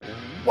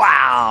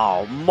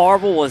Wow,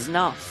 Marvel was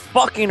not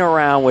fucking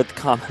around with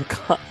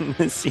Comic-Con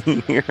this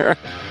year.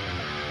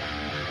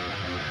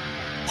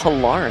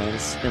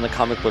 Polaris in the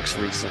comic books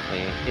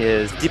recently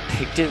is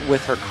depicted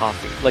with her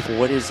coffee. Like,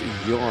 what is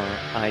your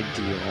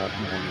ideal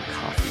morning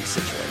coffee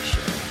situation?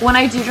 When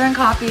I do drink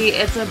coffee,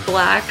 it's a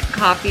black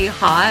coffee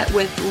hot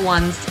with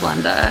one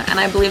Splenda. And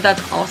I believe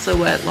that's also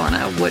what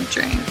Lorna would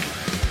drink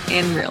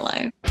in real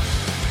life.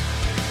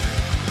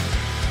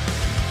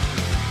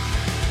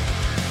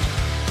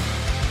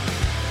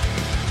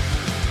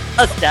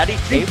 A daddy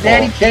cable.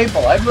 Daddy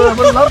cable. I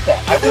would love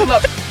that. I would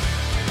love.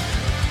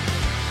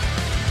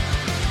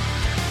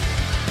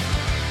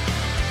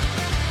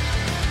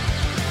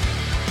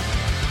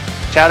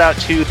 Shout out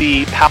to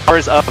the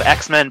Powers of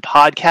X-Men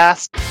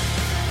podcast.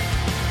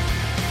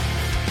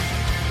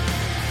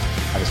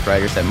 Hottest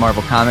writers at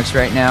Marvel Comics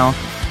right now.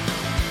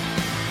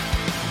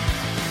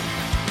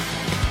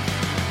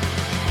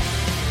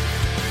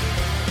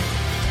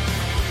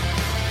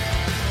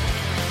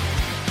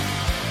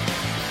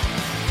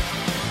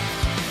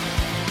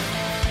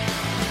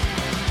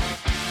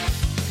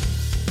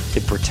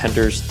 Did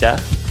Pretender's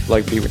death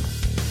be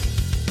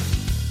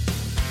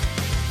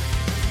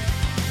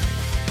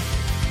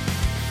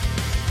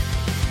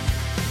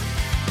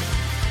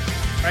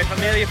Right,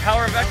 familia,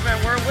 Power of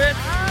X-Men, we're with.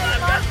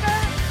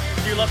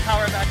 Do you love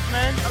Power of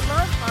X-Men? I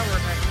love Power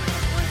of X-Men.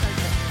 Of course I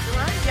do. Do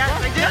I? Yes,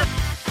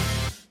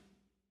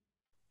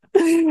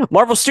 I do.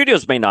 Marvel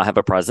Studios may not have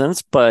a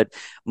presence, but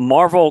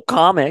Marvel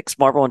Comics,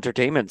 Marvel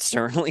Entertainment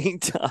certainly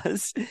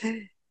does.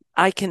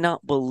 I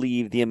cannot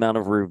believe the amount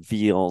of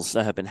reveals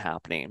that have been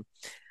happening.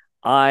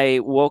 I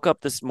woke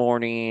up this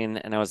morning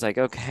and I was like,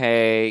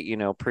 okay,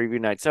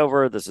 preview night's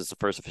over. This is the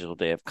first official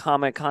day of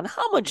Comic-Con.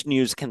 How much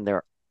news can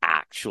there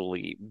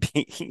actually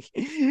be?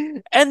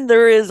 And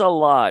there is a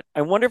lot.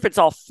 I wonder if it's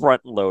all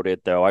front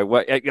loaded though.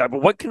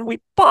 What can we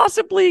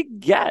possibly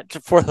get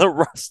for the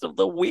rest of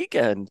the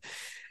weekend?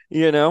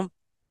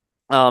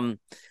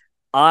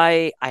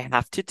 I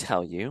have to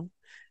tell you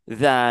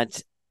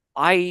that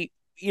I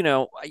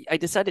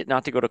decided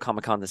not to go to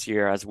Comic-Con this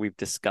year, as we've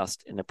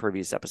discussed in the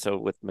previous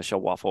episode with Michelle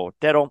Waffle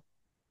Otero,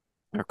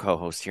 our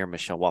co-host here,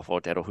 Michelle Waffle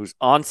Otero, who's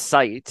on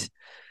site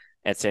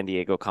at San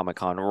Diego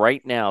Comic-Con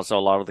right now. So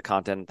a lot of the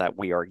content that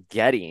we are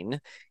getting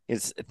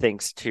is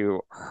thanks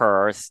to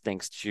her,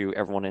 thanks to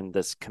everyone in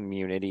this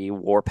community.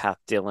 Warpath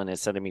Dylan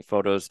is sending me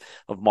photos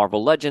of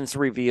Marvel Legends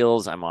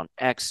reveals. I'm on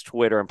X,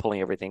 Twitter, and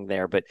pulling everything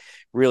there. But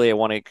really, I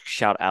want to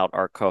shout out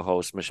our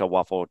co-host, Michelle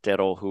Waffle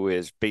Otero, who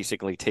is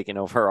basically taking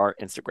over our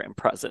Instagram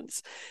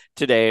presence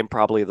today and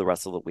probably the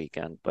rest of the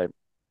weekend. But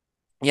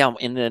yeah,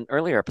 in an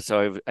earlier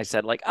episode, I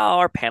said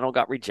our panel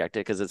got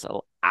rejected because it's an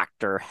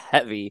actor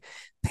heavy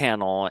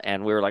panel.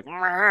 And we were like,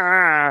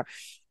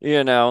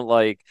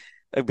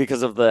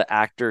 because of the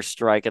actor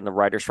strike and the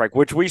writer strike,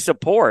 which we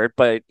support,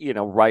 but,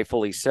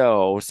 rightfully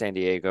so. San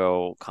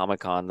Diego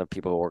Comic-Con, the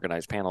people who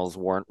organize panels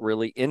weren't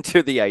really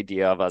into the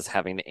idea of us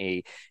having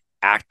a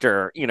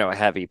actor,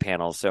 heavy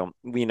panel. So,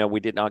 we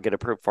did not get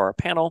approved for our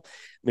panel.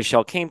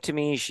 Michelle came to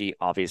me. She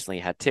obviously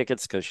had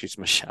tickets because she's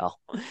Michelle.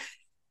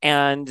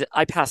 And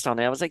I passed on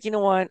it. I was like, you know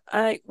what?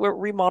 We're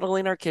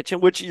remodeling our kitchen,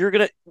 which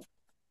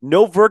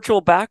no virtual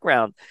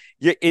background.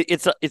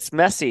 It's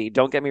messy.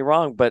 Don't get me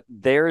wrong, but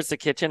there's the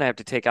kitchen. I have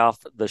to take off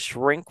the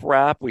shrink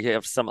wrap. We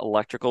have some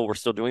electrical.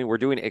 We're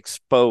doing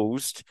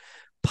exposed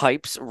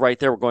pipes right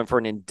there. We're going for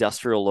an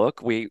industrial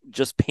look. We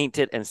just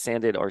painted and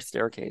sanded our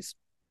staircase.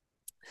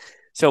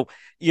 So,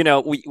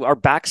 our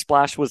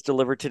backsplash was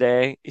delivered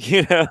today,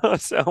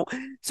 so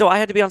I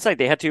had to be on site.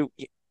 They had to,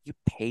 you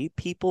pay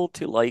people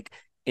to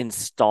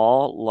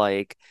install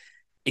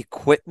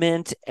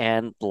equipment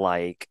and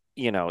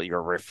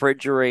your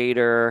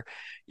refrigerator,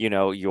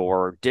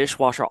 your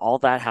dishwasher, all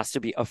that has to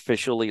be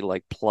officially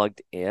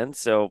plugged in.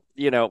 So,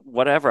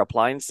 whatever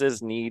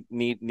appliances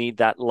need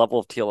that level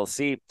of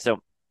TLC. So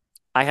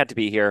I had to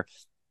be here.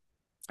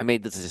 I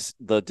made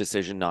the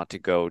decision not to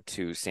go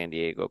to San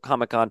Diego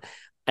Comic-Con.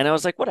 And I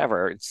was like,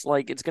 whatever. It's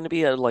going to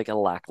be a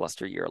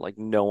lackluster year.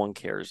 No one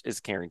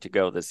is caring to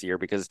go this year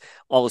because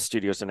all the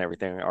studios and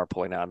everything are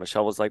pulling out.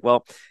 Michelle was like,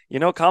 well,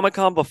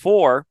 Comic-Con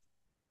before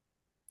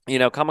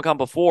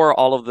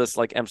all of this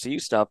MCU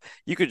stuff,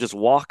 you could just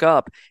walk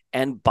up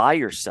and buy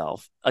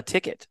yourself a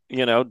ticket,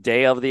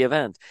 day of the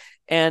event.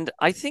 And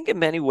I think in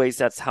many ways,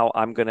 that's how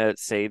I'm going to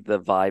say the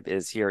vibe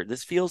is here.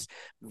 This feels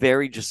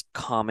very just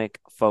comic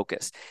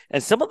focused.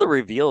 And some of the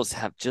reveals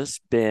have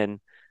just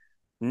been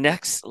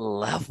next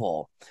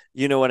level.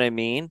 You know what I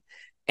mean?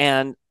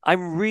 And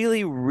I'm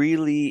really,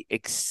 really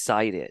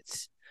excited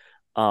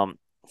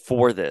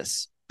for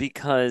this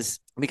because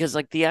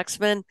the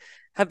X-Men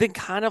have been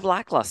kind of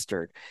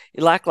lackluster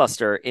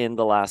in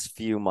the last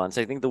few months.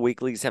 I think the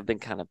weeklies have been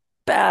kind of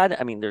bad.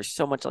 I mean, there's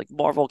so much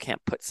Marvel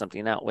can't put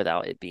something out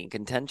without it being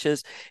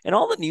contentious. And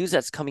all the news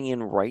that's coming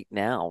in right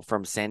now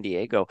from San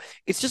Diego,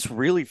 it's just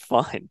really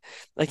fun.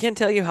 I can't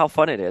tell you how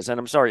fun it is. And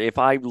I'm sorry if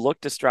I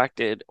look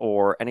distracted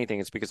or anything,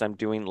 it's because I'm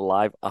doing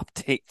live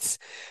updates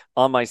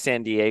on my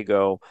San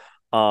Diego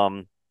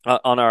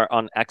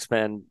on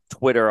X-Men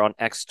Twitter, on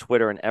X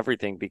Twitter and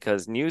everything,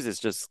 because news is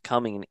just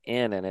coming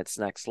in and it's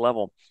next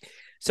level.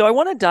 So I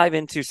want to dive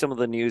into some of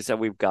the news that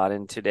we've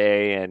gotten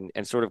today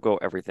and sort of go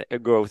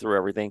through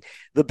everything.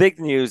 The big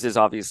news is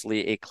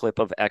obviously a clip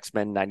of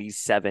X-Men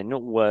 97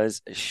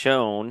 was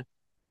shown,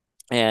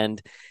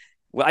 and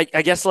well,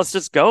 I guess let's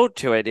just go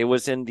to it. It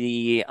was in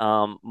the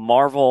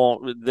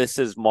Marvel. This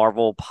is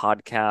Marvel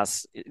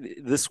podcast.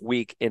 This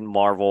week in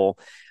Marvel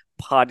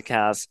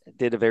podcast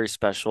did a very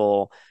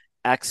special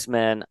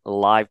X-Men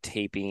live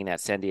taping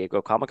at San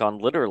Diego Comic-Con,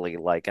 literally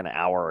like an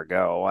hour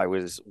ago. I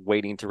was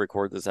waiting to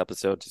record this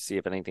episode to see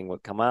if anything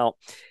would come out.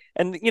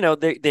 And,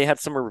 they had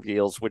some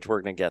reveals, which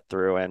we're going to get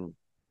through. And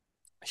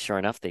sure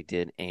enough, they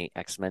did a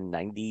X-Men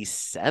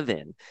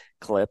 97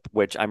 clip,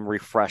 which I'm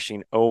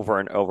refreshing over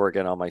and over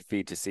again on my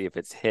feed to see if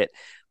it's hit.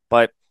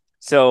 But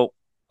so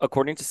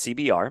according to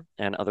CBR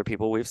and other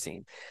people we've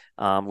seen,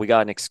 we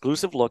got an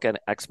exclusive look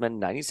at X-Men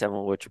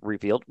 97, which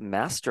revealed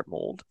Master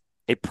Mold,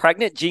 a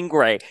pregnant Jean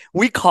Grey.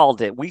 We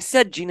called it. We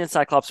said Jean and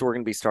Cyclops were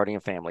going to be starting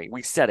a family.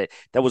 We said it.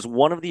 That was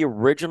one of the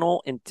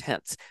original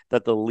intents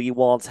that the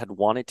Lewalds had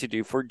wanted to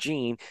do for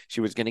Jean.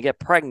 She was going to get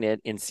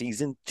pregnant in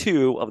season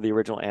 2 of the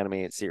original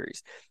animated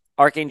series.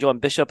 Archangel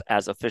and Bishop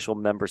as official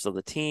members of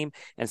the team,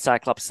 and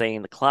Cyclops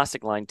saying the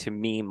classic line, "To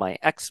me, my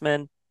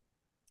X-Men."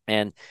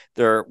 And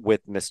they're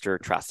with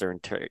Mr. Trask. They're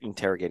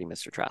interrogating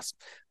Mr. Trask,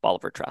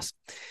 Bolivar Trask.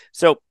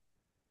 So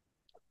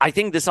I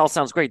think this all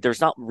sounds great.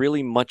 There's not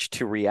really much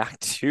to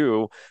react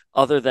to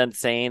other than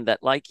saying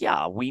that, like,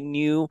 yeah, we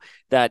knew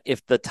that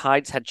if the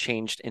tides had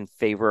changed in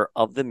favor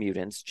of the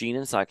mutants, Jean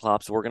and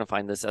Cyclops were going to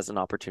find this as an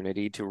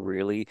opportunity to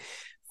really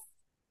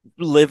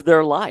live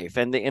their life.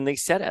 And they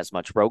said as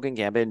much, Rogue and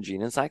Gambit and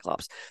Jean and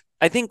Cyclops.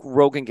 I think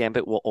Rogue and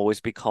Gambit will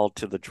always be called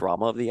to the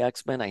drama of the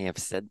X-Men. I have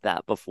said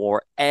that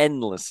before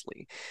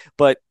endlessly.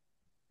 But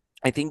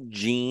I think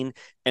Jean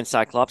and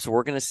Cyclops,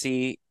 we're going to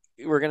see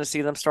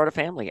them start a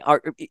family.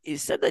 It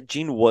said that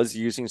Jean was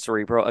using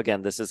Cerebro.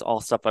 Again, this is all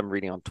stuff I'm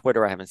reading on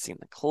Twitter. I haven't seen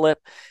the clip.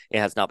 It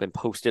has not been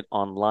posted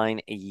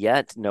online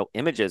yet. No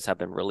images have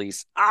been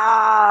released.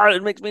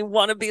 It makes me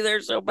want to be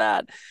there so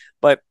bad.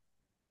 But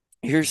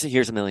here's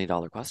 $1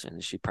 million question.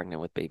 Is she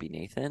pregnant with baby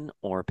Nathan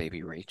or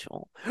baby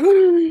Rachel?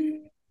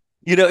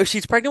 If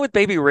she's pregnant with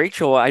baby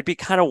Rachel, I'd be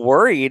kind of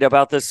worried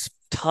about this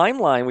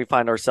timeline we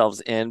find ourselves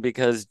in,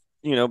 because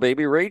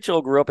baby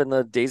Rachel grew up in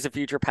the Days of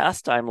Future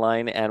Past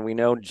timeline, and we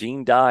know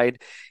Jean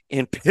died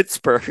in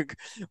Pittsburgh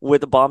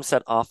with a bomb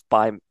set off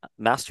by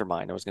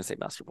Mastermind. I was going to say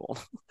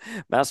Masterbolt.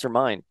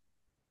 Mastermind.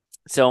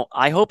 So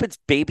I hope it's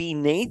baby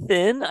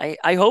Nathan.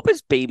 I hope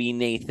it's baby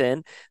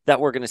Nathan that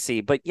we're going to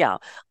see. But yeah,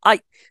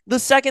 the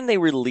second they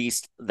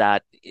released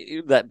that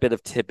bit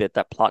of tidbit,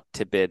 that plot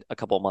tidbit a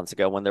couple of months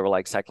ago, when they were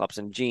like Cyclops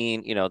and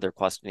Jean, they're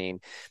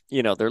questioning,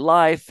 their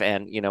life,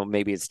 and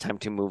maybe it's time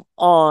to move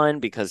on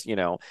because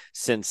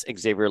since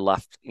Xavier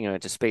left,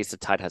 into space, the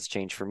tide has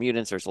changed for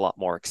mutants. There's a lot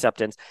more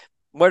acceptance.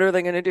 What are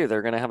they going to do?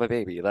 They're going to have a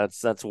baby.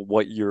 That's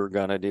what you're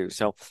going to do.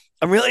 So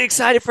I'm really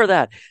excited for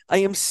that. I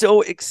am so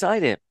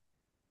excited.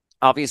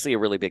 Obviously, a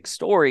really big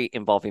story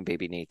involving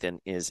baby Nathan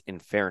is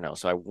Inferno.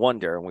 So I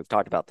wonder, and we've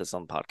talked about this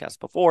on the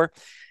podcast before,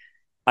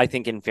 I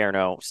think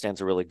Inferno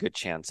stands a really good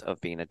chance of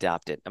being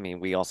adapted. I mean,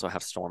 we also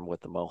have Storm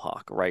with the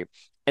Mohawk, right?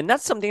 And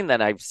that's something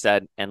that I've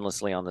said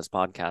endlessly on this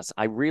podcast.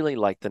 I really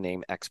like the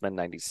name X-Men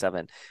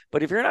 97.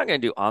 But if you're not going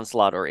to do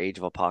Onslaught or Age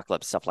of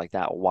Apocalypse, stuff like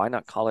that, why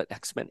not call it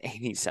X-Men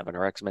 87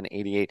 or X-Men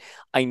 88?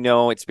 I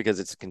know it's because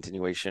it's a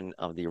continuation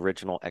of the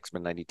original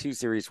X-Men 92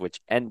 series,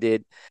 which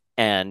ended.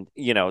 And,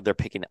 they're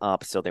picking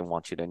up, so they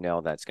want you to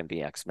know that it's going to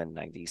be X-Men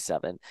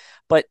 97.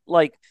 But,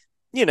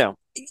 the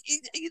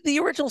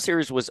original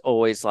series was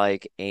always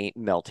like a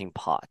melting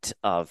pot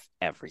of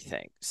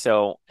everything.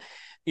 So,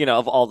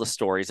 of all the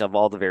stories, of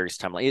all the various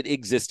timelines, it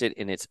existed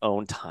in its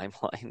own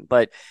timeline.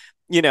 But,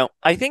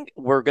 I think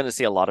we're going to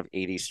see a lot of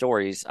 80s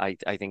stories. I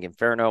think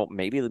Inferno,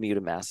 maybe the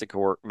Mutant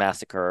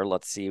Massacre.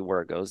 Let's see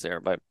where it goes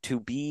there. But to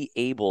be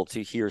able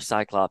to hear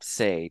Cyclops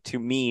say, "To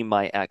me,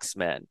 my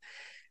X-Men,"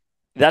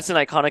 that's an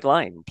iconic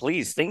line.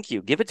 Please, thank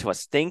you. Give it to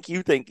us. Thank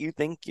you, thank you,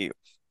 thank you.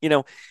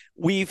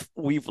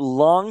 We've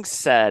long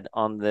said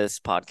on this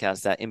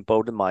podcast that in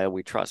Beau DeMaio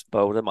we trust.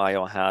 Beau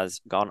DeMaio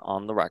has gone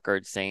on the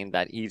record saying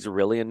that he's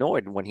really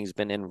annoyed when he's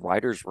been in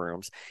writers'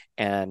 rooms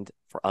and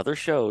for other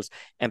shows,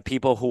 and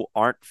people who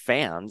aren't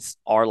fans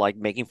are like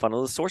making fun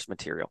of the source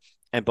material.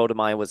 And Beau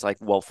DeMaio was like,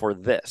 well, for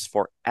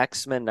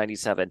X-Men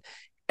 97,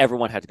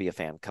 everyone had to be a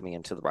fan coming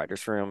into the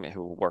writers' room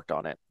who worked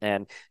on it.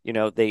 And,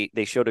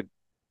 they showed a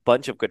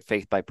bunch of good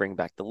faith by bringing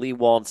back the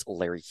Lewalds,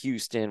 Larry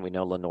Houston. We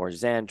know Lenore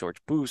Zan, George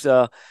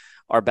Buza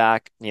are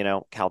back.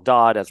 Cal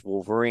Dodd as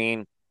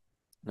Wolverine.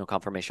 No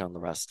confirmation on the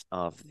rest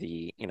of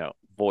the,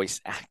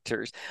 voice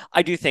actors.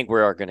 I do think we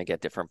are going to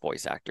get different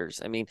voice actors.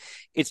 I mean,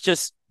 it's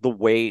just the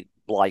way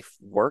life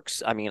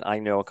works. I mean, I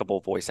know a couple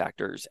of voice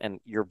actors, and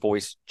your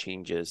voice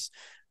changes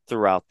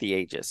throughout the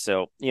ages.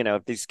 So,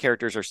 if these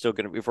characters are still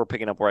going to, if we're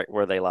picking up right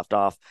where they left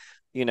off,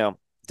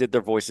 Did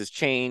their voices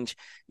change,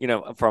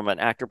 from an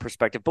actor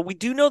perspective? But we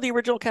do know the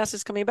original cast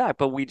is coming back,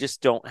 but we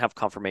just don't have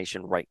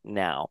confirmation right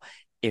now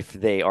if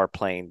they are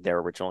playing their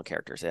original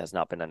characters. It has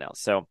not been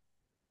announced. So,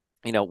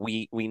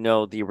 we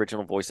know the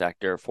original voice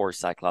actor for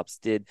Cyclops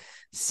did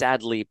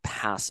sadly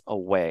pass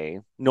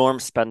away. Norm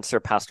Spencer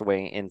passed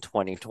away in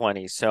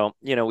 2020. So,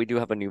 we do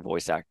have a new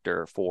voice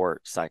actor for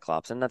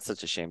Cyclops. And that's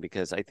such a shame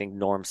because I think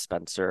Norm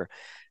Spencer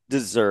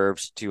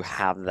deserves to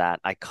have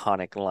that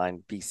iconic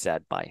line be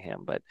said by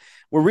him. But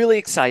we're really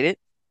excited.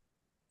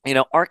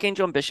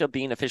 Archangel and Bishop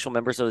being official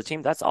members of the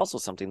team, that's also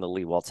something that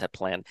Lee Waltz had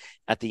planned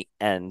at the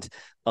end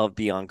of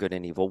Beyond Good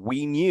and Evil.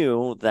 We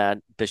knew that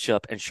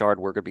Bishop and Shard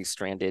were going to be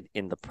stranded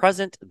in the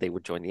present. They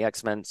would join the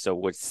X-Men, so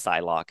would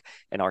Psylocke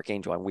and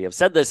Archangel. And we have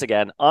said this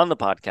again on the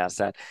podcast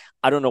that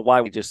I don't know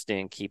why we just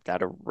didn't keep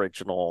that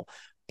original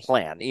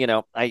plan.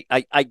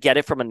 I get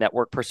it from a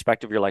network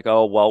perspective. You're like,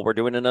 oh, well, we're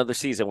doing another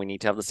season. We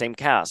need to have the same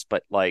cast.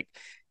 But like,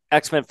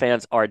 X-Men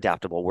fans are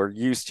adaptable. We're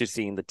used to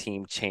seeing the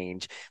team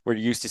change. We're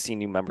used to seeing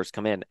new members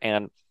come in.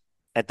 And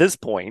at this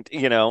point,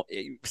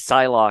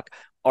 Psylocke,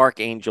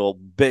 Archangel,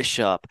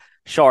 Bishop,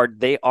 Shard,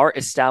 they are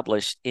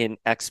established in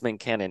X-Men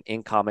canon,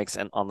 in comics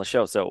and on the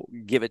show. So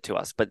give it to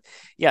us. But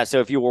yeah, so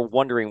if you were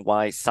wondering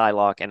why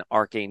Psylocke and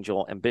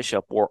Archangel and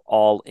Bishop were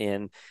all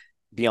in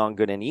Beyond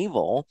Good and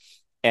Evil,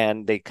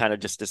 and they kind of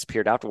just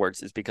disappeared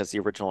afterwards, is because the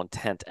original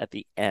intent at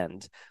the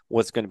end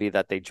was going to be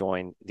that they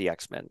join the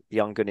X-Men.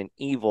 Beyond Good and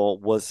Evil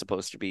was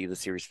supposed to be the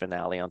series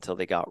finale until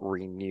they got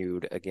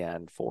renewed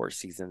again for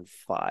season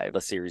 5.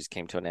 The series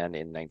came to an end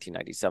in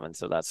 1997.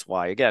 So that's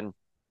why, again,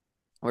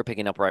 we're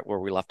picking up right where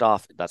we left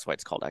off. That's why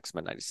it's called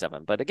X-Men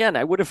 97. But again,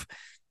 I would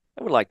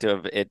like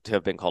to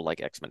have been called like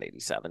X-Men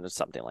 87 or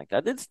something like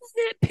that. It's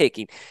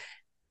nitpicking.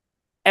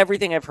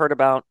 Everything I've heard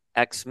about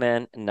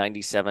X-Men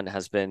 97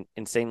 has been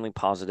insanely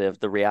positive.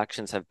 The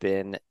reactions have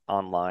been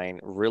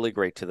online really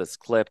great to this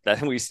clip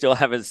that we still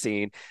haven't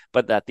seen,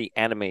 but that the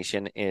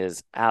animation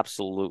is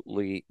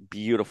absolutely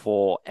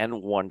beautiful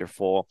and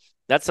wonderful.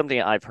 That's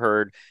something I've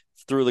heard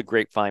through the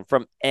grapevine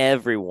from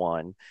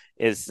everyone,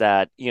 is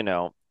that,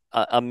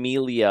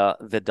 Amelia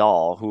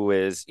Vidal, who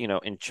is,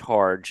 in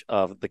charge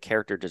of the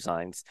character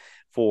designs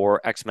for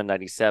X-Men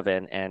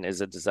 97 and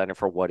is a designer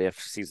for What If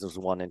seasons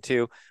 1 and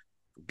 2,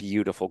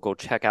 beautiful. Go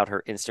check out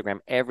her Instagram.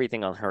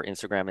 Everything on her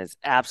Instagram is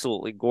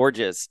absolutely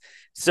gorgeous.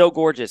 So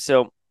gorgeous.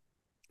 So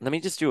let me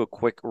just do a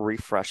quick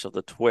refresh of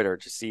the Twitter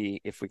to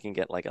see if we can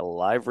get like a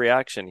live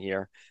reaction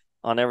here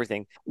on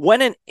everything.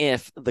 When and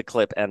if the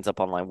clip ends up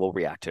online, we'll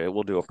react to it.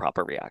 We'll do a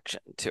proper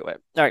reaction to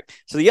it. All right.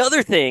 So the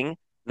other thing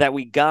that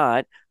we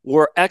got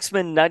were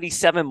X-Men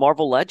 97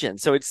 Marvel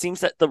Legends. So it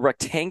seems that the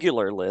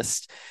rectangular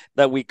list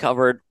that we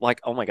covered,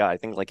 like, oh my God, I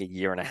think like a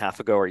year and a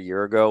half ago or a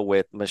year ago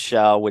with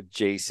Michelle, with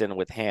Jason,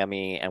 with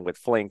Hammy, and with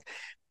Flink,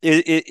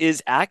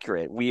 is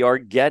accurate. We are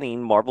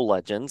getting Marvel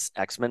Legends,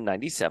 X-Men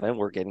 97.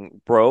 We're getting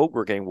Rogue,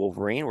 we're getting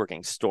Wolverine, we're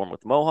getting Storm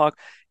with Mohawk,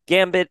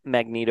 Gambit,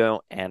 Magneto,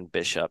 and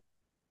Bishop.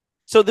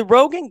 So the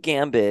Rogue and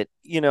Gambit,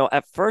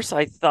 at first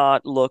I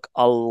thought look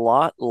a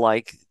lot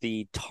like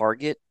the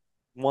Target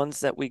ones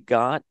that we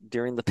got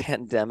during the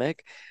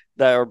pandemic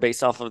that are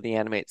based off of the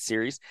animated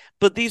series,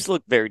 but these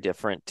look very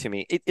different to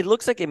me. It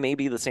looks like it may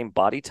be the same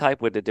body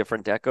type with a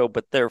different deco,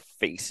 but their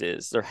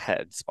faces, their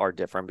heads are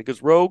different,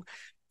 because Rogue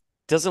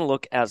doesn't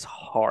look as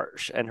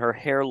harsh and her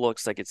hair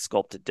looks like it's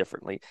sculpted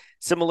differently.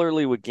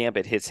 Similarly with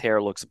Gambit, his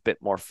hair looks a bit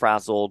more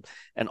frazzled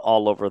and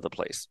all over the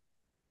place.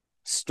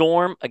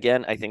 Storm,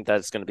 again, I think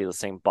that's going to be the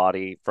same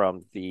body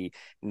from the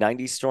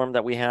 90s Storm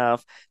that we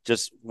have,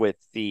 just with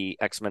the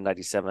X-Men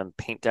 97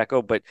 paint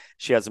deco, but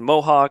she has a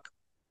mohawk.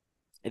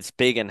 It's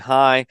big and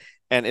high,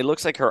 and it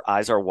looks like her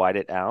eyes are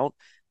whited out.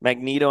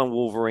 Magneto and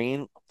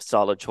Wolverine,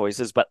 solid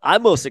choices, but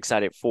I'm most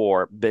excited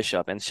for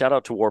Bishop. And shout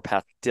out to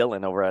Warpath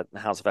Dylan over at the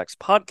House of X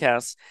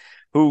podcast,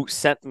 who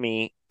sent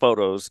me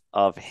photos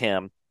of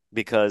him,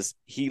 because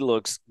he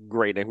looks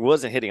great and he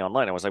wasn't hitting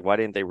online. I was like, why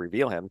didn't they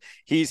reveal him?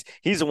 He's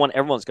the one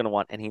everyone's going to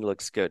want, and he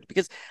looks good,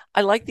 because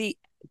I like the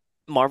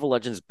Marvel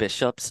Legends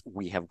Bishops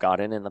we have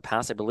gotten in the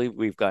past. I believe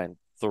we've gotten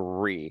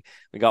 3.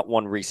 We got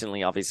one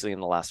recently, obviously, in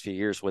the last few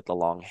years with the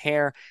long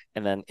hair.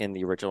 And then in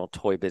the original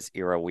Toy Biz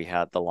era, we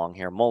had the long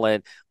hair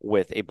mullet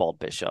with a bald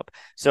Bishop.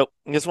 So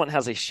this one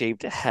has a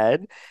shaved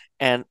head,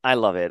 and I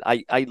love it.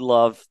 I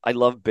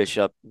love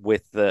Bishop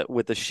with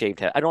the shaved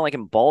head. I don't like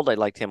him bald. I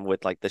liked him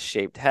with like the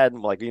shaved head,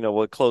 like,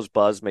 with closed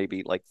buzz,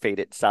 maybe like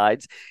faded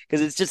sides,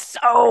 because it's just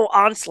so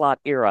Onslaught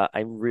era.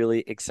 I'm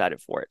really excited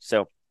for it.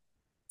 So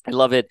I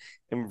love it.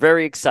 I'm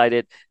very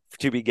excited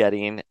to be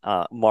getting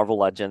Marvel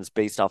Legends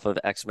based off of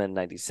X-Men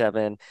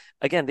 97.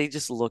 Again, they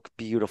just look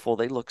beautiful.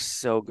 They look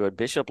so good.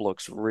 Bishop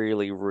looks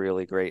really,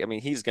 really great. I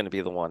mean, he's going to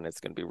be the one that's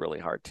going to be really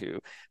hard to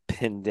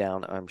pin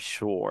down, I'm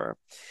sure.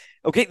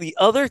 Okay, the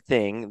other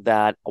thing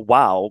that,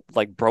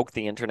 broke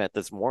the internet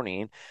this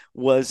morning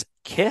was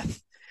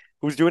Kith,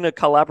 who's doing a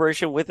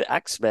collaboration with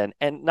X-Men.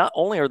 And not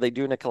only are they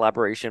doing a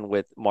collaboration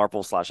with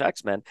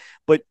Marvel/X-Men,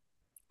 but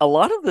a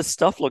lot of the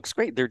stuff looks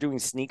great. They're doing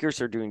sneakers,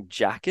 they're doing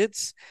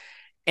jackets.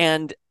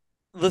 And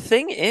the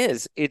thing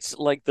is, it's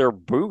like their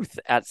booth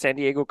at San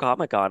Diego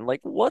Comic-Con.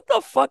 Like, what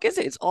the fuck is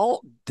it? It's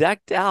all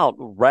decked out,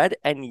 red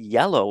and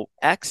yellow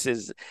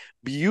X's,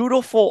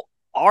 beautiful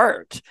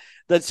art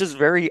that's just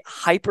very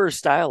hyper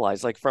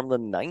stylized, like from the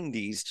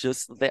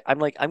 90s. I'm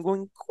like, I'm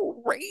going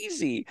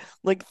crazy,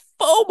 like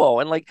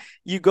FOMO. And like,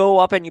 you go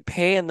up and you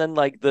pay, and then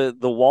like the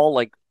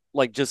wall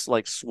just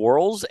like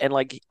swirls, and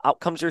like out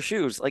comes your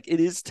shoes. Like, it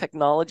is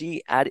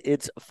technology at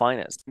its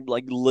finest.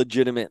 Like,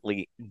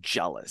 legitimately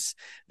jealous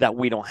that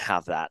we don't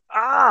have that.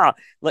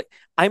 Like,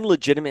 I'm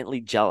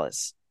legitimately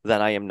jealous that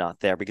I am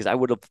not there, because I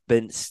would have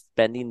been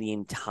spending the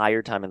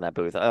entire time in that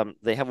booth.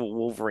 They have a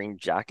Wolverine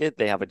jacket.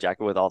 They have a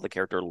jacket with all the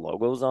character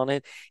logos on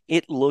it.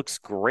 It looks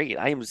great.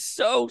 I am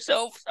so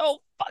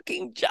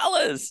fucking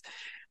jealous.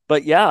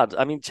 But yeah,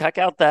 I mean, check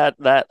out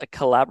that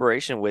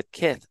collaboration with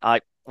Kith.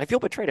 I feel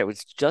betrayed. I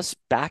was just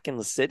back in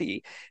the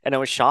city, and I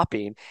was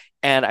shopping,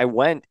 and I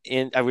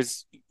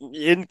was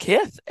in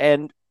Kith,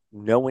 and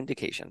no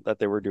indication that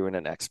they were doing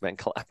an X-Men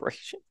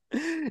collaboration.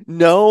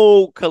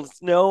 No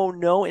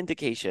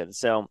indication.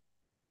 So,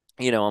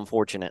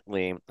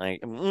 unfortunately, I'm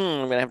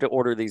gonna have to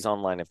order these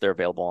online if they're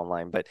available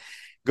online. But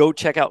go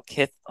check out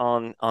Kith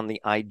on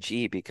the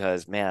IG,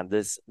 because man,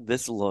 this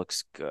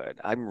looks good.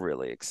 I'm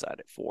really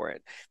excited for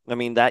it. I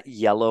mean, that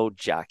yellow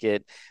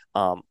jacket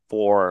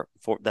for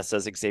that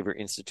says Xavier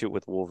Institute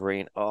with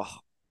Wolverine. Oh,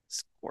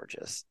 it's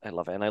gorgeous. I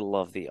love it, and I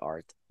love the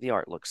art. The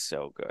art looks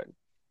so good.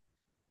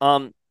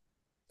 Um,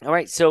 all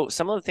right, so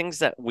some of the things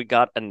that we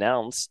got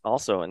announced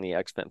also in the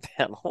X-Men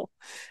panel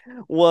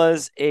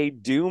was a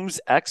Doom's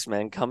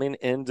X-Men coming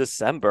in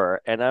December,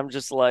 and I'm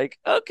just like,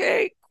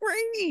 okay,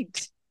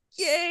 great.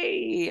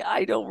 Yay.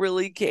 I don't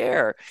really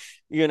care.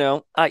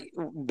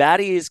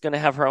 Maddie is going to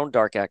have her own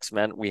Dark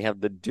X-Men. We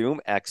have the Doom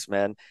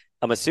X-Men.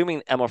 I'm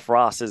assuming Emma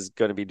Frost is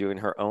going to be doing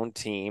her own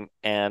team,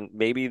 and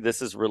maybe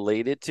this is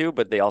related to,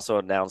 but they also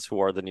announced who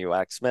are the new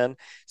X-Men.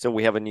 So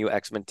we have a new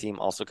X-Men team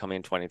also coming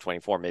in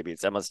 2024. Maybe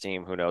it's Emma's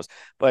team, who knows?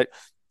 But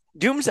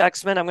Doom's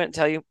X-Men, I'm going to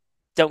tell you,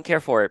 don't care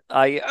for it.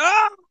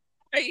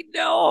 I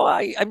know.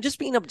 I'm just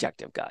being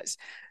objective, guys.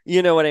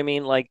 You know what I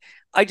mean? Like,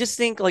 I just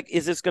think, like,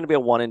 is this going to be a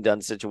one and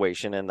done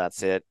situation, and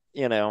that's it?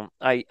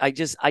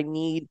 I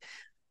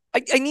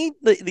need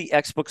the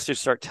X books to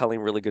start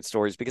telling really good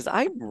stories, because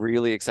I'm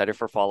really excited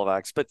for Fall of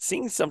X. But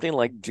seeing something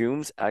like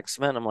Doom's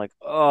X-Men, I'm like,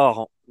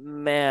 oh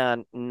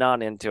man,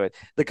 not into it.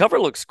 The cover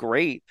looks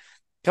great.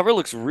 Cover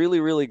looks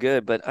really, really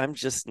good, but I'm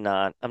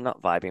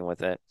not vibing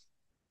with it.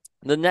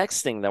 The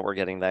next thing that we're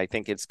getting that I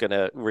think it's going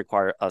to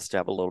require us to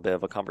have a little bit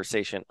of a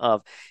conversation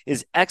of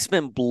is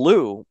X-Men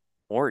Blue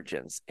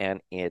Origins,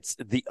 and it's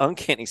the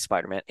Uncanny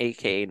Spider-Man,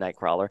 aka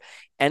Nightcrawler,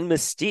 and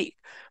Mystique.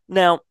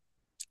 Now,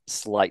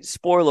 slight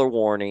spoiler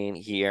warning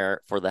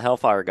here for the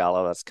Hellfire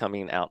Gala that's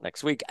coming out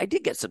next week. I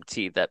did get some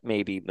tea that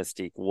maybe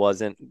Mystique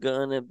wasn't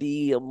gonna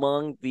be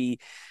among the,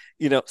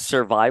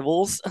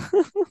 survivals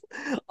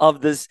of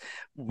this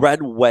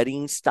Red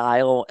Wedding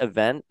style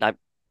event.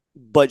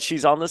 But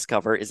she's on this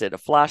cover. Is it a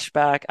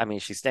flashback? I mean,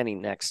 she's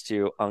standing next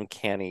to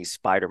Uncanny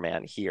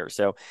Spider-Man here.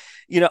 So,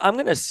 I'm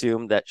going to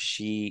assume that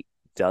she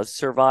does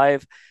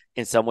survive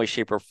in some way,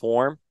 shape, or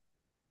form.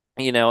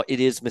 It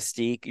is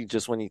Mystique.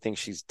 Just when you think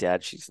she's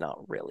dead, she's not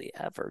really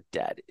ever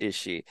dead, is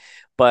she?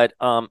 But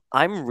I'm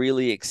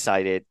really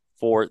excited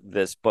for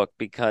this book,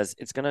 because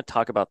it's going to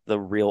talk about the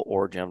real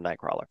origin of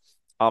Nightcrawler.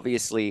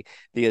 Obviously,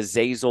 the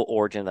Azazel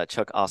origin that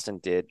Chuck Austin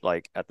did,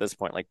 like at this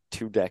point, like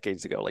 2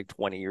 decades ago, like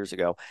 20 years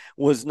ago,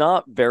 was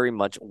not very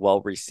much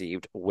well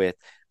received with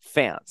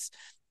fans.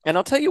 And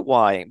I'll tell you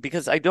why,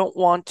 because I don't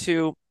want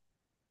to.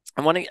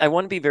 I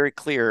want to be very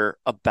clear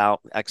about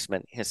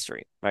X-Men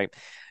history, right?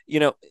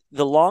 The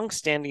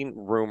long-standing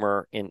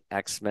rumor in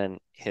X-Men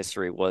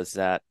history was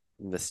that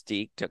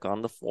Mystique took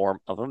on the form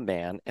of a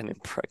man and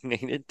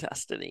impregnated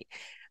Destiny.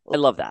 I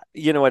love that.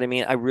 You know what I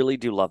mean? I really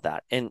do love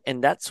that. And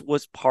that's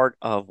was part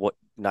of what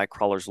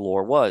Nightcrawler's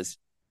lore was.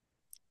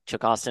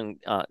 Chuck Austin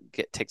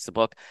takes the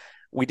book.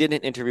 We did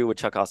an interview with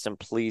Chuck Austin.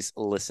 Please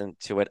listen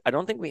to it. I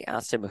don't think we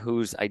asked him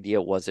whose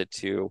idea was it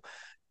to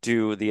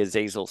do the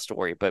Azazel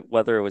story, but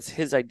whether it was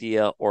his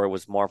idea or it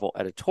was Marvel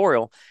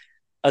editorial,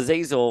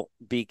 Azazel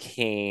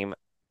became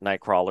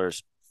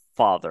Nightcrawler's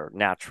father,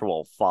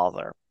 natural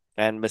father.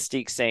 And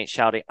Mystique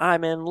shouting,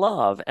 "I'm in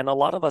love." And a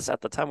lot of us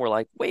at the time were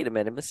like, wait a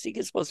minute, Mystique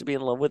is supposed to be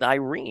in love with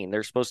Irene.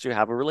 They're supposed to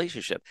have a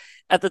relationship.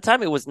 At the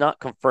time, it was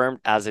not confirmed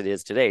as it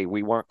is today.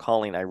 We weren't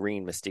calling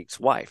Irene Mystique's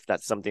wife.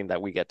 That's something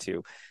that we get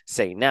to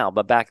say now.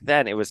 But back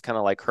then, it was kind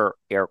of like her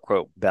air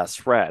quote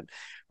best friend,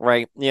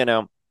 right?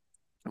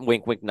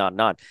 Wink, wink, nod,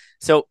 nod.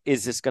 So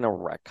is this going to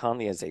retcon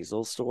the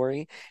Azazel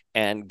story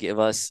and give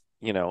us,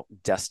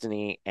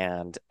 Destiny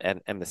and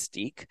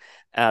Mystique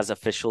as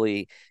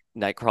officially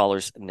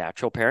Nightcrawler's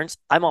natural parents?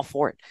 I'm all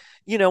for it.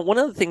 One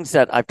of the things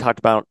that I've talked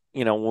about,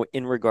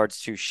 in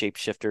regards to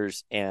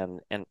shapeshifters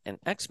and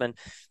X-Men,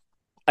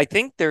 I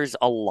think there's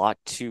a lot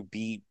to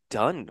be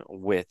done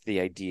with the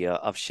idea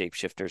of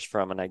shapeshifters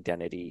from an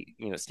identity,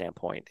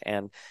 standpoint.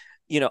 And,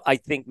 I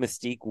think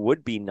Mystique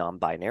would be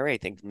non-binary. I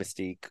think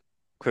Mystique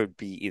could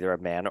be either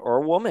a man or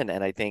a woman.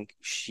 And I think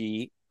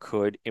she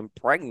could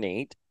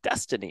impregnate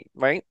Destiny,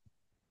 right?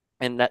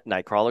 And that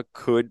Nightcrawler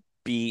could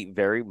be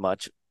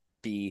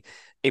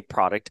a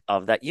product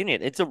of that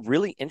union. It's a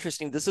really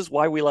interesting. This is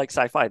why we like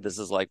sci-fi. This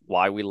is like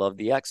why we love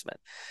the X-Men.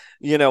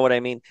 You know what I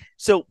mean?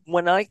 So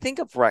when I think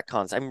of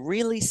retcons, I'm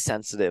really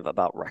sensitive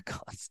about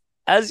retcons.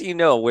 As you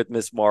know, with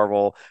Miss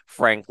Marvel,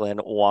 Franklin,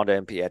 Wanda,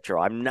 and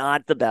Pietro, I'm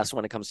not the best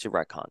when it comes to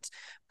retcons.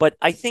 But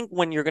I think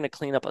when you're going to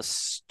clean up a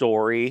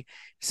story,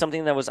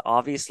 something that was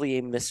obviously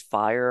a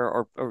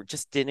misfire or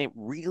just did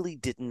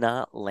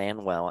not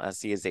land well as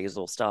the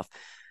Azazel stuff,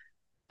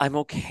 I'm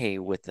okay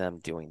with them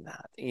doing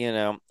that,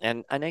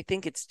 and I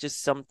think it's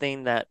just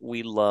something that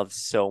we love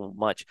so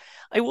much.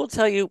 I will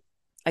tell you,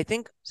 I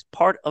think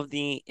part of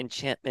the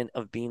enchantment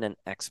of being an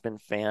X-Men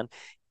fan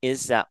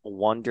is that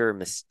wonder,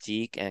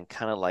 mystique, and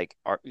kind of like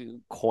art,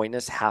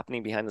 coyness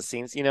happening behind the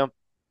scenes, kind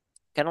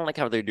of like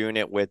how they're doing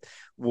it with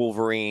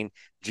Wolverine,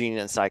 Jean,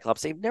 and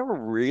Cyclops. They've never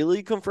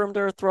really confirmed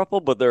they're a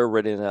throuple, but they're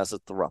written as a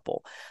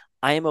throuple.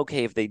 I am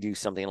okay if they do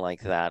something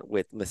like that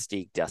with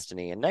Mystique,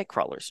 Destiny, and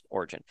Nightcrawler's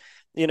origin.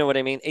 You know what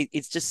I mean?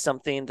 It's just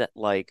something that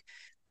like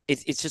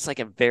it's just like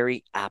a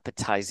very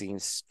appetizing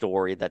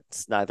story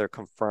that's neither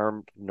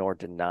confirmed nor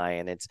denied,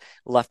 and it's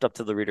left up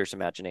to the reader's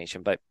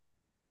imagination. But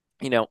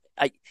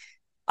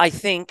I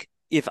think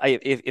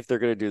if they're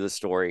going to do the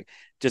story,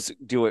 just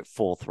do it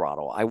full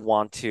throttle. I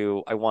want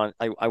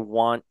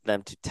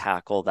them to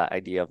tackle that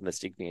idea of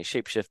Mystique being a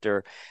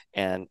shapeshifter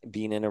and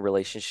being in a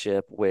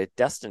relationship with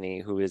Destiny,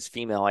 who is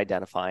female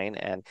identifying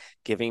and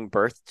giving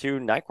birth to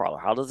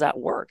Nightcrawler. How does that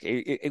work?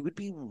 It would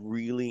be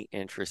really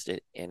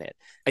interested in it.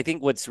 I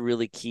think what's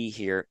really key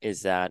here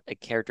is that a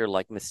character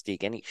like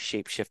Mystique, any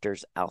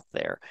shapeshifters out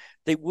there,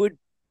 they would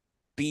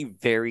be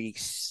very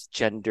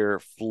gender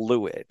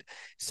fluid.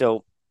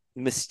 So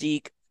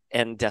Mystique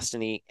and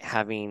Destiny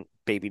having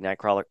baby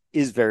Nightcrawler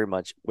is very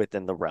much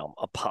within the realm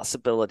of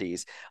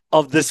possibilities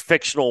of this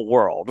fictional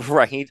world,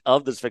 right?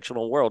 Of this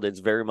fictional world,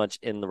 it's very much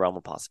in the realm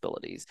of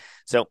possibilities.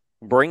 So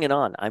bring it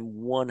on. I'm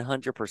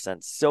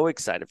 100% so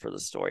excited for the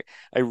story.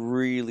 I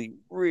really,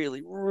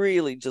 really,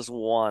 really just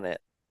want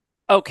it.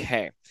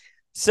 Okay,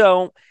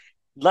 so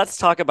let's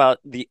talk about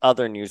the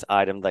other news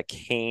item that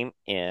came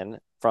in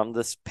from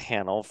the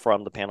panel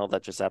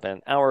that just happened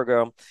an hour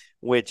ago,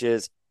 which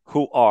is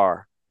who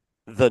are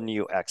the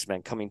new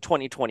X-Men coming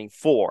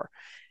 2024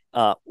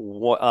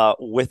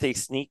 with a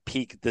sneak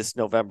peek this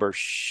November.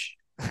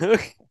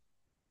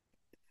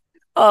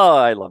 Oh,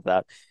 I love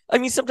that. I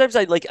mean, sometimes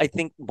I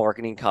think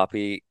marketing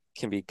copy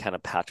can be kind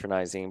of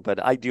patronizing,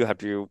 but I do have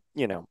to,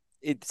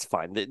 it's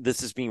fine.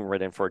 This is being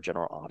written for a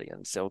general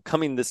audience. So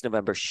coming this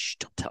November,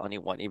 don't tell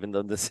anyone, even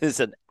though this is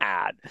an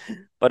ad.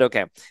 But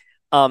okay.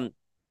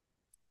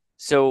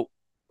 So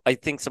I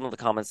think some of the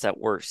comments that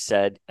were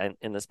said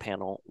in this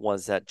panel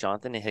was that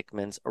Jonathan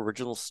Hickman's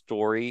original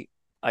story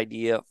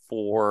idea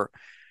for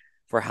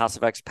House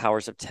of X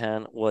Powers of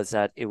 10 was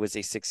that it was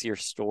a 6-year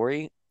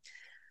story.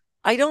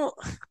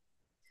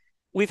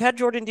 We've had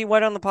Jordan D.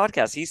 White on the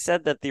podcast. He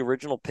said that the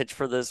original pitch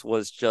for this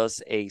was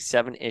just a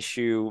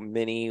 7-issue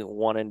mini,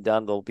 one and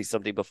done. There'll be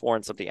something before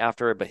and something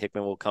after it, but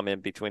Hickman will come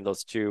in between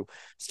those two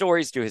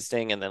stories, do his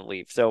thing, and then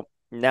leave. So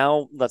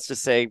now let's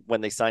just say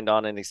when they signed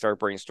on and they started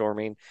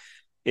brainstorming,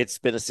 it's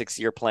been a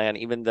 6-year plan,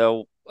 even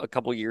though a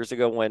couple years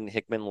ago when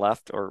Hickman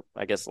left, or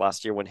I guess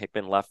last year when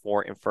Hickman left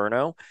for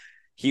Inferno,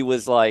 he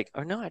was like,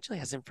 oh no, actually,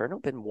 has Inferno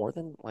been more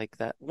than like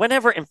that?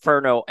 Whenever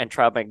Inferno and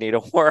Trial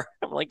Magneto were,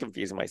 I'm like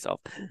confusing myself.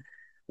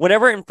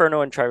 Whenever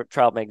Inferno and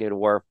Trial Magneto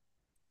were,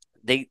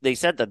 they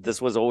said that this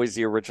was always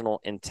the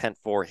original intent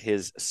for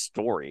his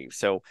story.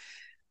 So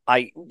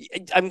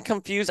I'm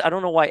confused. I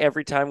don't know why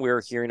every time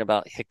we're hearing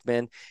about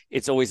Hickman,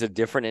 it's always a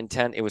different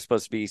intent. It was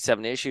supposed to be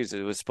 7 issues.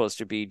 It was supposed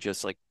to be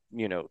just like,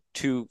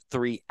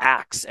 2-3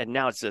 acts. And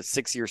now it's a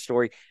 6-year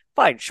story.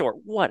 Fine, sure,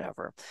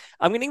 whatever.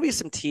 I'm going to give you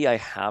some tea I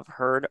have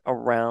heard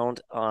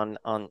around on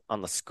the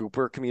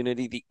Scooper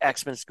community, the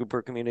X-Men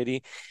Scooper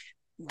community.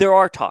 There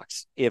are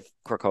talks if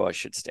Krakoa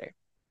should stay.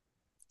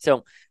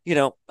 So,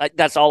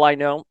 that's all I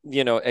know.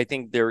 I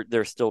think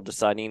they're still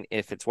deciding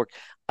if it's worked.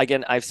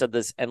 Again, I've said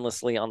this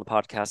endlessly on the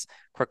podcast.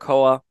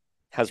 Krakoa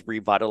has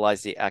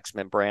revitalized the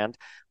X-Men brand,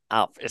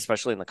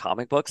 especially in the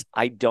comic books.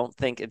 I don't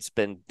think it's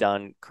been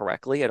done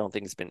correctly. I don't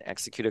think it's been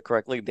executed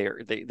correctly.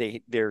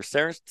 They're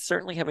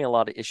certainly having a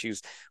lot of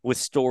issues with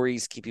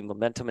stories, keeping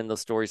momentum in those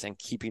stories, and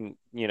keeping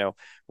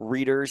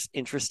readers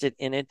interested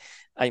in it.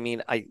 I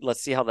mean,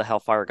 let's see how the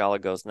Hellfire Gala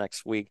goes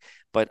next week,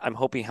 but I'm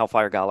hoping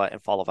Hellfire Gala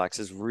and Fall of X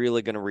is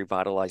really going to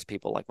revitalize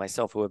people like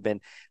myself who have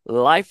been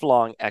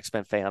lifelong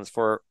X-Men fans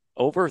for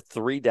over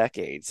 3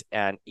 decades,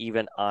 and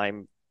even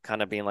I'm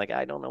kind of being like,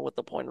 I don't know what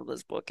the point of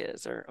this book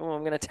is, or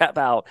I'm going to tap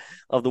out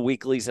of the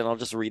weeklies and I'll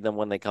just read them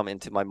when they come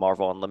into my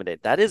Marvel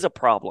Unlimited. That is a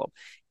problem.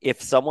 If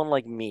someone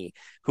like me,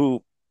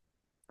 who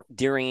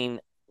during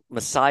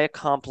Messiah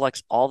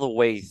Complex all the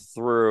way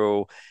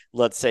through,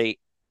 let's say,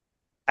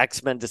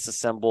 X-Men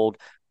Disassembled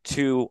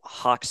to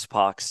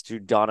Hoxpox to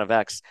Dawn of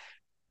X,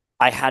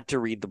 I had to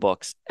read the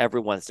books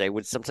every Wednesday,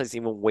 would sometimes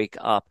even wake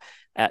up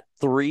at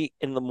 3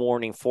 in the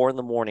morning, 4 in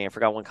the morning. I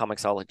forgot when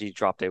Comixology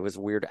dropped it. It was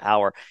a weird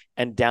hour,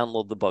 and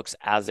download the books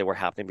as they were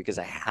happening because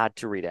I had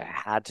to read it. I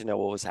had to know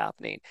what was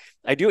happening.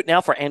 I do it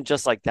now for And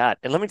Just Like That.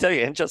 And let me tell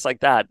you, And Just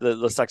Like That,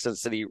 the Sex and the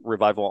City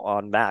revival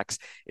on Max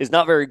is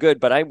not very good,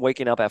 but I'm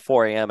waking up at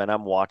 4 a.m. and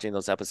I'm watching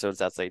those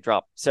episodes as they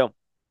drop. So,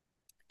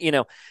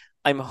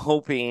 I'm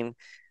hoping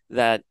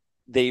that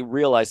they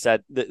realize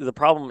that the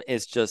problem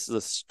is just the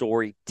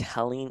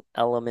storytelling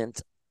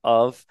element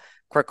of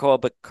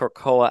Krakoa, but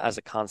Krakoa as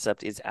a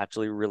concept is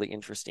actually really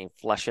interesting.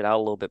 Flesh it out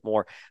a little bit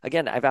more.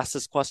 Again, I've asked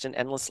this question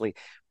endlessly.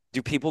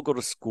 Do people go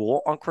to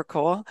school on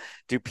Krakoa?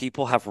 Do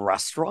people have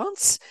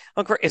restaurants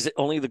on Krakoa? Is it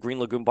only the Green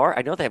Lagoon Bar?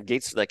 I know they have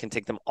gates that can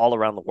take them all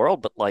around the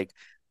world, but like,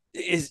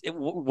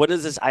 what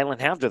does this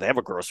island have? Do they have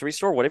a grocery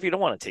store? What if you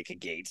don't want to take a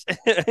gate?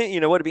 You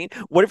know what I mean?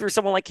 What if you're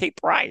someone like Kate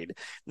Pride,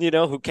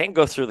 who can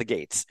go through the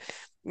gates?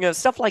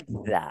 Stuff like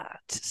that.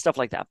 Stuff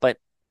like that. But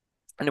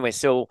anyway,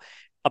 so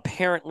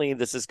apparently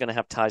this is going to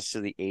have ties to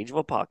the Age of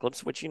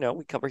Apocalypse, which,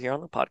 we cover here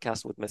on the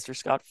podcast with Mr.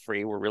 Scott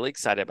Free. We're really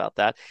excited about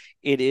that.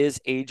 It is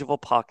Age of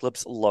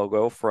Apocalypse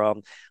logo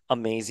from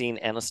Amazing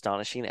and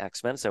Astonishing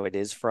X-Men. So it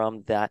is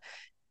from that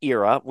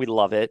era. We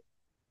love it.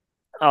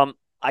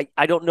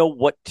 I don't know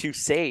what to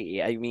say.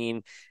 I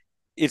mean,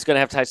 it's going to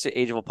have ties to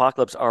Age of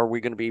Apocalypse. Are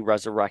we going to be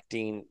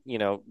resurrecting,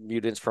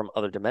 mutants from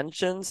other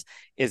dimensions?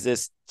 Is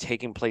this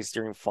taking place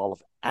during Fall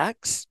of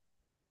X?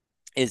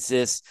 Is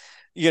this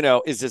going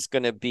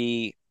to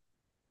be,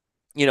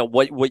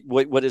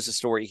 what is the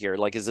story here?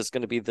 Like, is this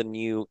going to be the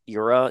new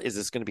era? Is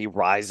this going to be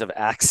Rise of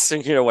X?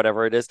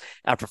 Whatever it is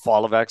after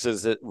Fall of X,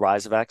 is it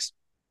Rise of X?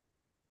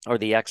 Or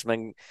the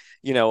X-Men,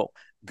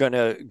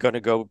 gonna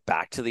go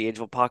back to the Age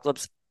of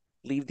Apocalypse?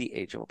 Leave the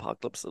Age of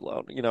Apocalypse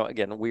alone.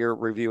 Again, we're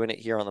reviewing it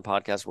here on the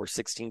podcast. We're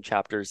 16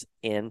 chapters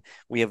in.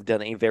 We have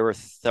done a very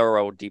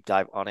thorough deep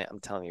dive on it. I'm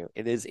telling you,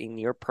 it is a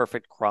near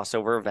perfect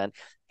crossover event.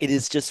 It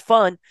is just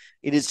fun.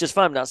 It is just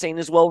fun. I'm not saying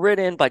it's well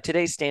written by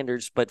today's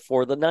standards, but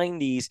for the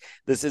 90s,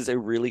 this is a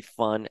really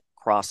fun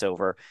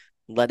crossover.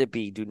 Let it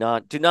be. Do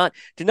not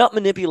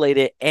manipulate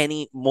it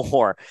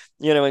anymore.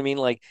 You know what I mean?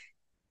 Like,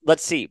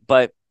 let's see.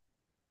 But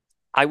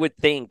I would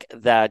think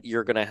that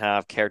you're going to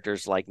have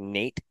characters like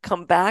Nate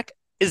come back.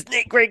 Is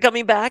Nate Gray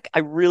coming back? I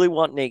really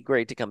want Nate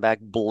Gray to come back.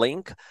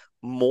 Blink,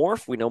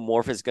 Morph. We know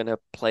Morph is going to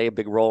play a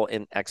big role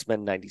in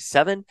X-Men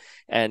 97,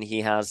 and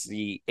he has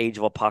the Age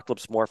of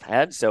Apocalypse Morph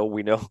head. So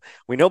we know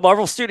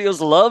Marvel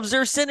Studios loves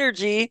their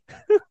synergy.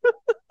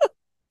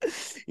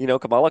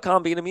 Kamala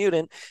Khan being a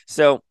mutant.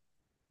 So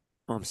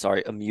I'm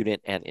sorry, a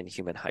mutant and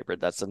Inhuman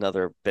hybrid. That's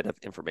another bit of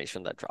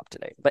information that dropped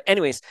today. But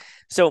anyways,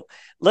 so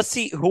let's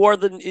see who are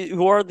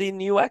the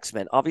new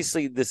X-Men.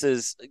 Obviously, this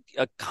is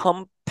a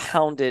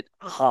compounded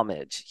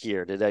homage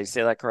here. Did I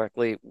say that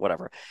correctly?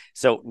 Whatever.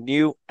 So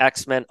new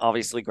X-Men,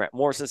 obviously Grant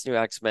Morrison's new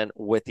X-Men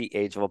with the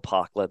Age of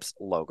Apocalypse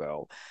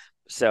logo.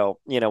 So,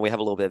 we have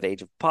a little bit of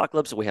Age of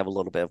Apocalypse. We have a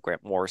little bit of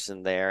Grant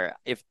Morrison there.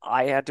 If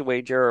I had to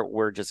wager,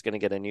 we're just going to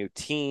get a new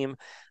team.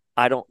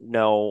 I don't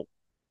know.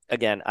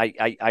 Again,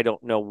 I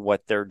don't know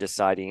what they're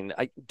deciding.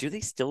 Do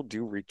they still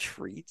do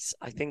retreats?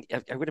 I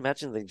would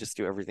imagine they just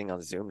do everything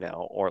on Zoom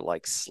now or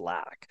like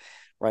Slack,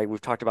 right?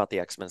 We've talked about the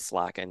X-Men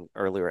Slack in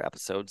earlier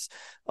episodes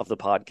of the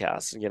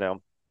podcast,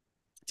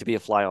 to be a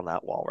fly on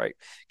that wall, right?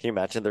 Can you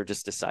imagine they're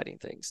just deciding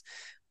things?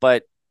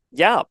 But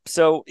yeah,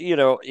 so,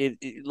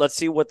 let's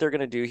see what they're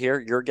going to do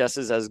here. Your guess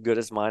is as good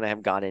as mine. I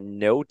have gotten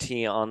no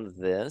tea on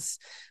this.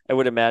 I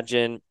would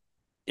imagine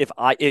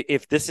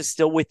if this is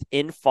still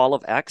within Fall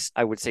of X,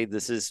 I would say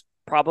this is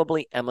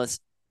probably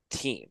Emma's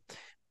team.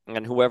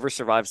 And whoever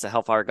survives the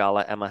Hellfire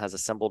Gala, Emma has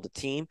assembled a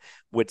team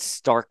with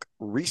Stark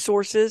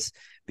resources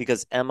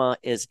because Emma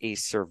is a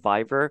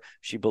survivor.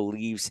 She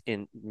believes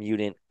in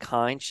mutant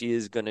kind. She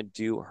is going to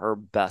do her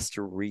best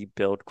to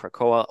rebuild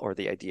Krakoa, or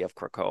the idea of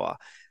Krakoa.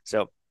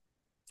 So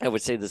I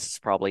would say this is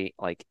probably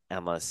like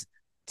Emma's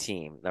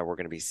team that we're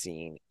going to be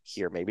seeing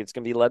here. Maybe it's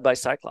going to be led by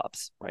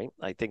Cyclops, right?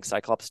 I think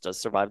Cyclops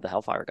does survive the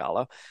Hellfire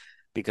Gala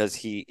because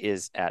he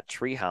is at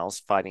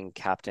Treehouse fighting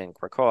Captain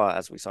Krakoa,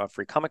 as we saw at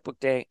Free Comic Book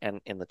Day, and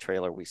in the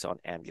trailer we saw an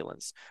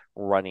ambulance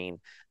running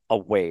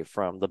away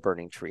from the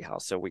burning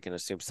treehouse. So we can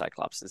assume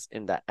Cyclops is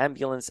in that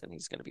ambulance and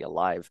he's going to be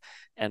alive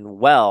and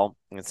well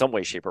in some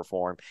way, shape, or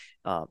form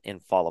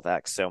in Fall of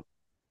X. So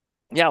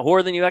yeah, who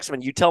are the new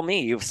X-Men? You tell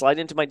me. You slide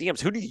into my DMs.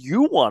 Who do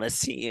you want to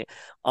see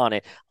on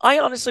it? I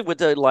honestly, with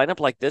a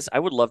lineup like this, I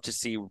would love to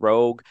see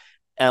Rogue,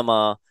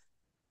 Emma,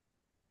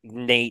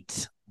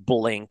 Nate,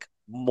 Blink,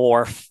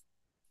 Morph,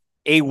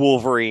 a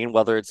Wolverine,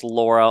 whether it's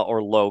Laura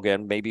or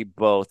Logan, maybe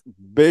both,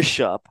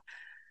 Bishop,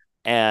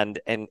 and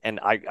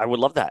I would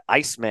love that.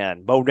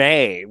 Iceman,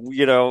 Monet,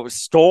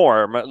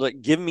 Storm.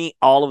 Like, give me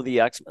all of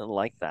the X-Men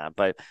like that.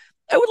 But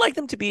I would like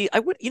them to be,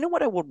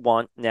 what I would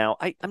want now?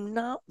 I'm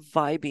not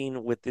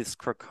vibing with this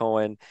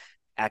Krakoan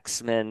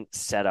X-Men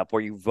setup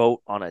where you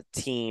vote on a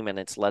team and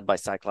it's led by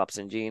Cyclops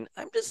and Jean.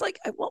 I'm just like,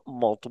 I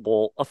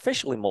want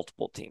officially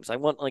multiple teams. I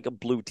want like a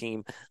blue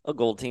team, a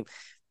gold team.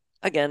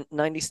 again,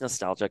 90s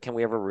nostalgia. Can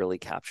we ever really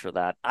capture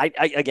that?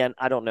 Again,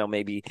 I don't know.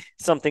 Maybe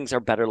some things are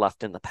better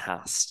left in the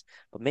past,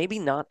 but maybe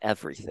not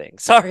everything.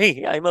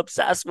 Sorry, I'm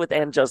obsessed with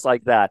And Just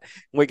Like That.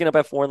 Waking up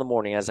at 4 in the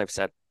morning, as I've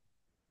said.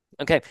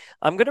 Okay,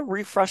 I'm going to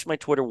refresh my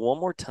Twitter one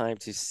more time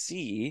to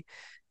see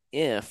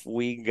if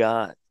we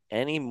got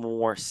any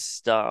more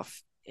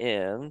stuff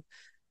in.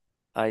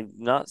 I've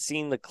not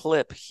seen the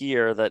clip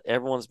here that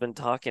everyone's been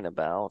talking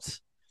about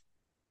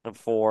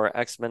for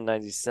X-Men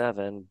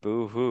 97.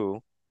 Boo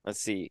hoo.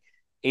 Let's see.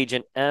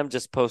 Agent M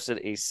just posted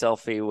a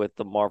selfie with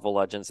the Marvel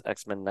Legends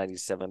X-Men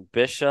 97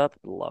 Bishop.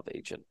 Love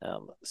Agent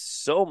M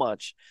so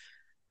much.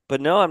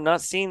 But no, I'm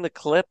not seeing the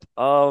clip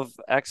of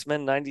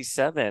X-Men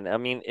 97. I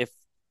mean, if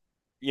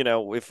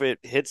it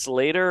hits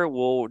later,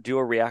 we'll do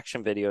a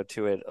reaction video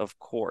to it, of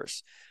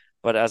course.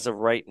 But as of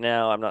right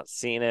now, I'm not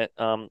seeing it.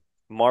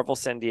 Marvel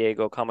San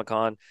Diego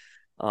Comic-Con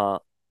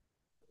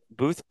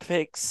booth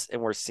pics,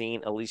 and we're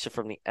seeing Alicia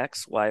from The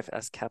Ex-Wife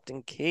as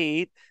Captain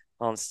Kate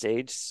on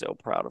stage. So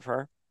proud of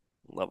her.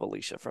 Love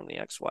Alicia from The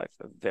Ex-Wife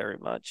very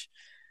much.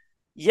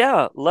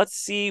 Yeah, let's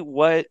see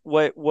what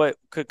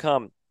could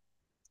come.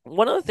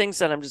 One of the things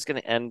that I'm just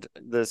going to end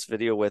this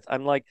video with,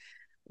 I'm like,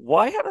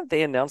 why haven't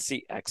they announced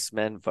the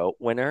X-Men vote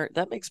winner?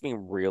 That makes me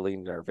really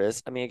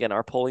nervous. I mean, again,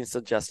 our polling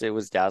suggested it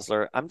was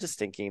Dazzler. I'm just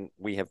thinking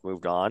we have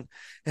moved on.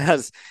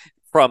 As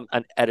from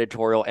an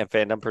editorial and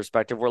fandom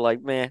perspective, we're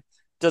like, meh,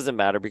 doesn't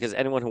matter because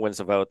anyone who wins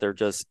the vote, they're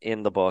just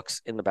in the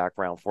books, in the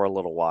background for a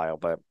little while.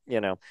 But,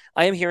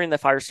 I am hearing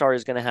that Firestar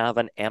is going to have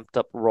an amped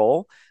up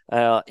role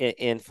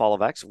in Fall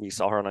of X. We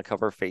saw her on a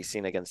cover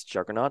facing against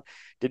Juggernaut.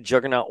 Did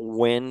Juggernaut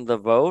win the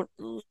vote?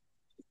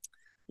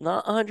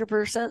 Not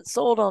 100%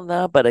 sold on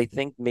that, but I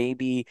think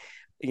maybe,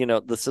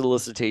 the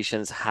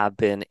solicitations have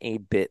been a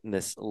bit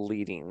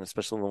misleading,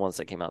 especially the ones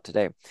that came out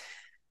today.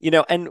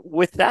 And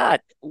with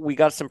that, we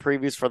got some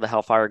previews for the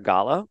Hellfire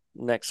Gala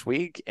next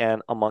week,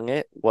 and among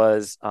it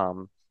was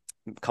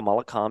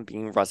Kamala Khan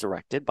being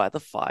resurrected by the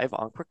Five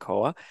on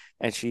Krakoa,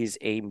 and she's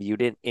a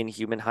mutant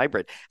Inhuman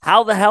hybrid.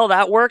 How the hell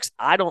that works,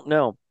 I don't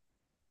know.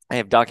 I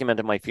have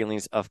documented my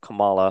feelings of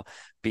Kamala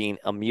being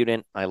a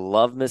mutant. I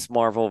love Miss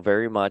Marvel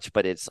very much,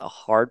 but it's a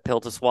hard pill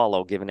to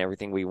swallow given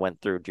everything we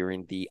went through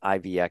during the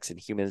IVX and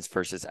Humans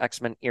versus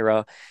X-Men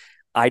era.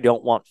 I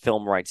don't want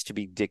film rights to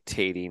be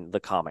dictating the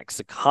comics.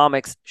 The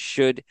comics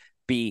should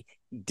be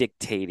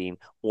dictating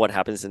what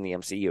happens in the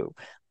MCU.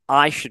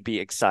 I should be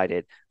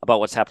excited about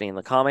what's happening in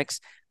the comics,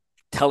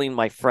 telling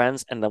my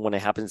friends, and then when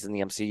it happens in the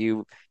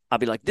MCU, I'll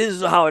be like, this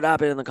is how it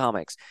happened in the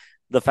comics.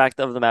 The fact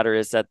of the matter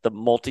is that the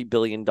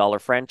multi-billion-dollar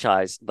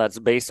franchise that's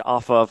based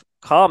off of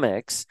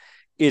comics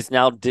is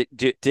now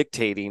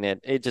dictating it.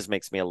 It just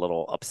makes me a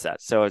little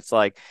upset. So it's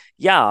like,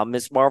 yeah,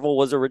 Miss Marvel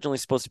was originally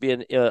supposed to be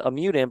a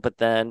mutant, but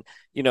then,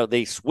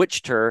 they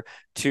switched her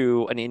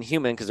to an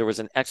Inhuman because there was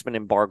an X-Men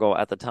embargo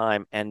at the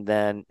time. And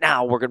then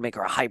now we're going to make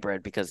her a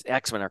hybrid because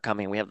X-Men are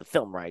coming. We have the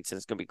film rights and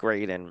it's going to be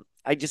great. And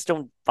I just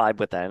don't vibe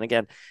with that. And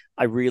again,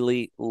 I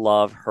really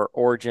love her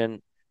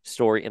origin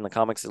story in the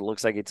comics. It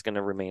looks like it's going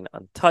to remain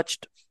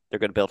untouched. They're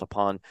going to build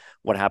upon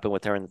what happened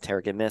with her in the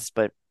Terrigen Mist.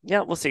 But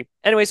yeah, we'll see.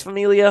 Anyways,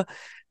 familia,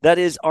 that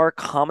is our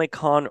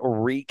Comic-Con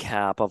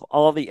recap of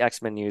all the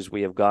X-Men news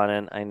we have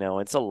gotten. I know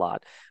it's a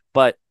lot,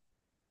 but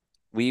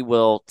we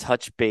will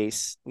touch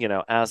base,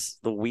 as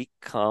the week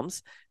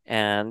comes,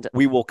 and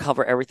we will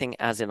cover everything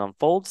as it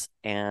unfolds.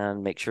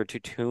 And make sure to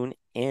tune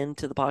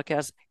into the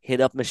podcast.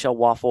 Hit up Michelle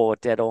Waffle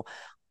Dedo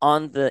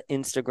on the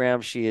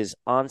Instagram. She is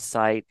on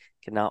site.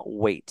 Cannot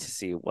wait to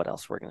see what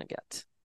else we're going to get.